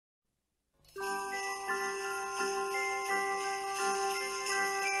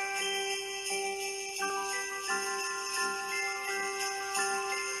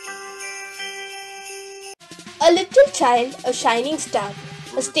A little child, a shining star,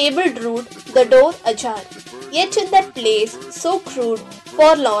 a stable root, the door ajar. Yet in that place, so crude,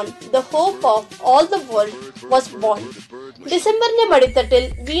 forlorn, the hope of all the world was born. ഡിസംബറിന്റെ മടിത്തട്ടിൽ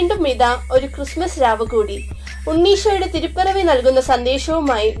വീണ്ടും ഇതാ ഒരു Christmas രാവ് കൂടി. ഉണ്ണീശോയുടെ തിരുപ്പിറവി നൽകുന്ന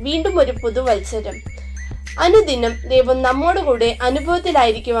സന്ദേശവുമായി വീണ്ടും ഒരു പുതുവത്സരം. അനുദിനം ദൈവം നമ്മോടുകൂടെ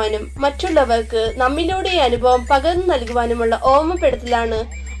അനുഭവത്തിലായിരിക്കുവാനും മറ്റുള്ളവർക്ക് നമ്മിലൂടെ ഈ അനുഭവം പകർന്നു നൽകുവാനുമുള്ള ഓർമ്മപ്പെടുത്തലാണ്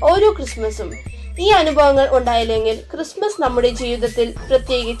ഓരോ ക്രിസ്മസും. ഈ അനുഭവങ്ങൾ ഉണ്ടായില്ലെങ്കിൽ ക്രിസ്മസ് നമ്മുടെ ജീവിതത്തിൽ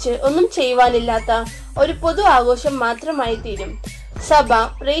പ്രത്യേകിച്ച് ഒന്നും ചെയ്യുവാനില്ലാത്ത ഒരു പൊതു ആഘോഷം മാത്രമായി തീരും. സഭ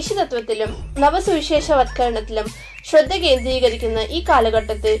പ്രേഷിതത്വത്തിലും നവസുവിശേഷവത്കരണത്തിലും ശ്രദ്ധ കേന്ദ്രീകരിക്കുന്ന ഈ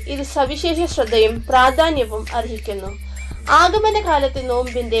കാലഘട്ടത്തിൽ ഇത് സവിശേഷ ശ്രദ്ധയും പ്രാധാന്യവും അർഹിക്കുന്നു. ആഗമന കാലത്തെ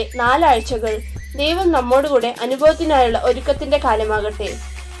നോമ്പിന്റെ 4 ആഴ്ചകൾ ദൈവം നമ്മോടുകൂടെ അനുഭവത്തിനായുള്ള ഒരുക്കത്തിന്റെ കാലമാകട്ടെ.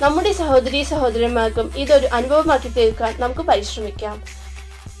 നമ്മുടെ സഹോദരീ സഹോദരന്മാർക്കും ഇതൊരു അനുഭവമാക്കി തീർക്കാൻ നമുക്ക് പരിശ്രമിക്കാം.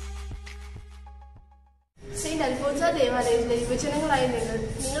 സെയിന്റ് അൽഫോൻസ ദേവാലയത്തിലെ യുവജനങ്ങളായ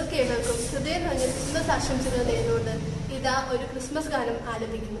നിങ്ങൾക്ക് ഏവർക്കും ഹൃദയം നിറഞ്ഞ ക്രിസ്മസ് ആശംസകൾ നേർന്നുകൊണ്ട് ഇതാ ഒരു ക്രിസ്മസ് ഗാനം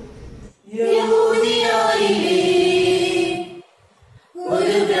ആലപിക്കുന്നു.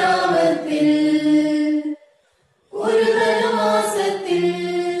 ഒരു ഗ്രാമത്തിൽ ഒരു ധനുമാസത്തിൽ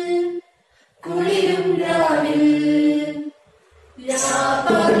കുളിരും രാവിൽ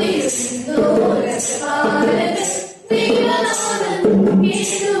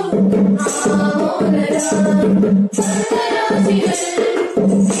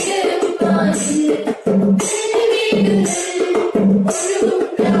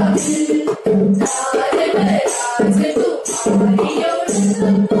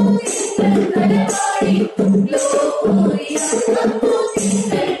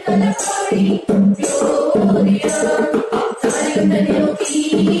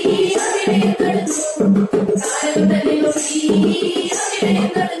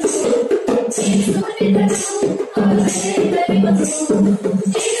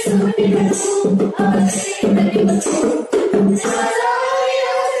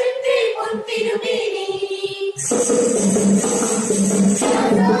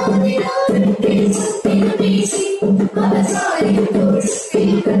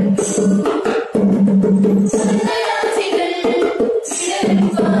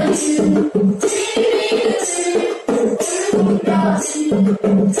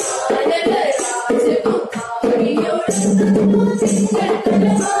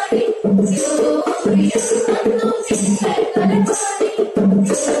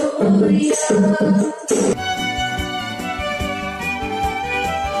Gloria